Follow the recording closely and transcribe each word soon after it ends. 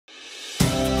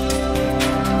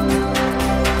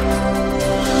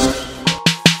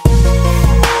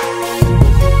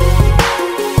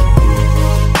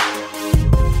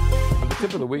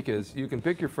week is you can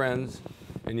pick your friends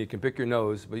and you can pick your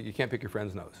nose, but you can't pick your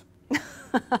friend's nose.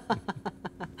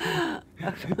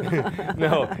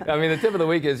 No, I mean, the tip of the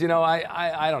week is, you know,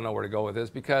 I don't know where to go with this,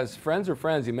 because friends are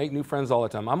friends. You make new friends all the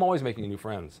time. I'm always making new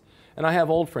friends. And I have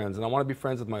old friends, and I want to be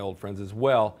friends with my old friends as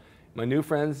well. My new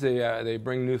friends, they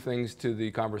bring new things to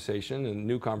the conversation and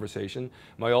new conversation.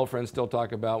 My old friends still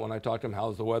talk about, when I talk to them,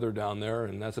 how's the weather down there,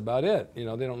 and that's about it. You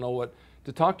know, they don't know what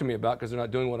to talk to me about because they're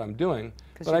not doing what I'm doing.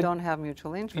 Because you don't have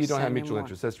mutual interests. You don't have anymore. mutual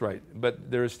interests, that's right.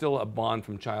 But there is still a bond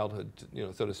from childhood, you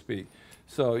know, so to speak.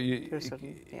 So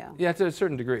yeah, to a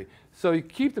certain degree. So you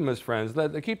keep them as friends.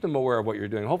 Keep them aware of what you're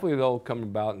doing. Hopefully they'll come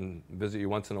about and visit you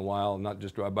once in a while, and not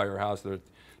just drive by your house. They're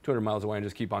 200 miles away and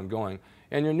just keep on going.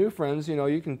 And your new friends, you know,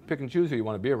 you can pick and choose who you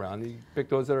want to be around. You pick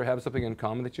those that have something in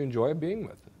common that you enjoy being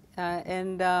with.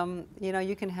 You know,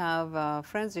 you can have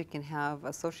friends, you can have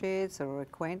associates or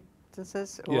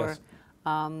acquaintances, or, yes.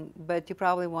 But you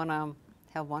probably want to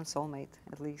have one soulmate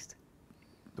at least.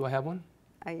 Do I have one?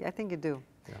 I think you do.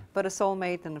 Yeah. But a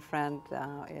soulmate and a friend,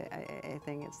 I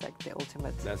think it's like the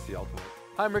ultimate. That's the ultimate.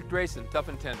 I'm Rick Drayson, Tough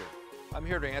and Tender. I'm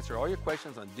here to answer all your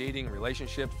questions on dating,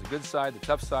 relationships, the good side, the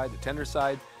tough side, the tender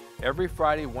side. Every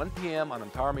Friday, 1 p.m. on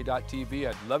emPOWERme.tv.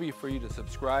 I'd love for you to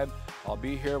subscribe. I'll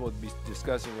be here. We'll be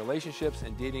discussing relationships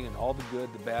and dating and all the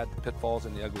good, the bad, the pitfalls,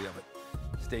 and the ugly of it.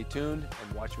 Stay tuned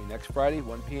and watch me next Friday,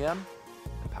 1 p.m.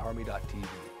 emPOWERme.tv.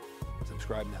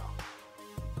 Subscribe now.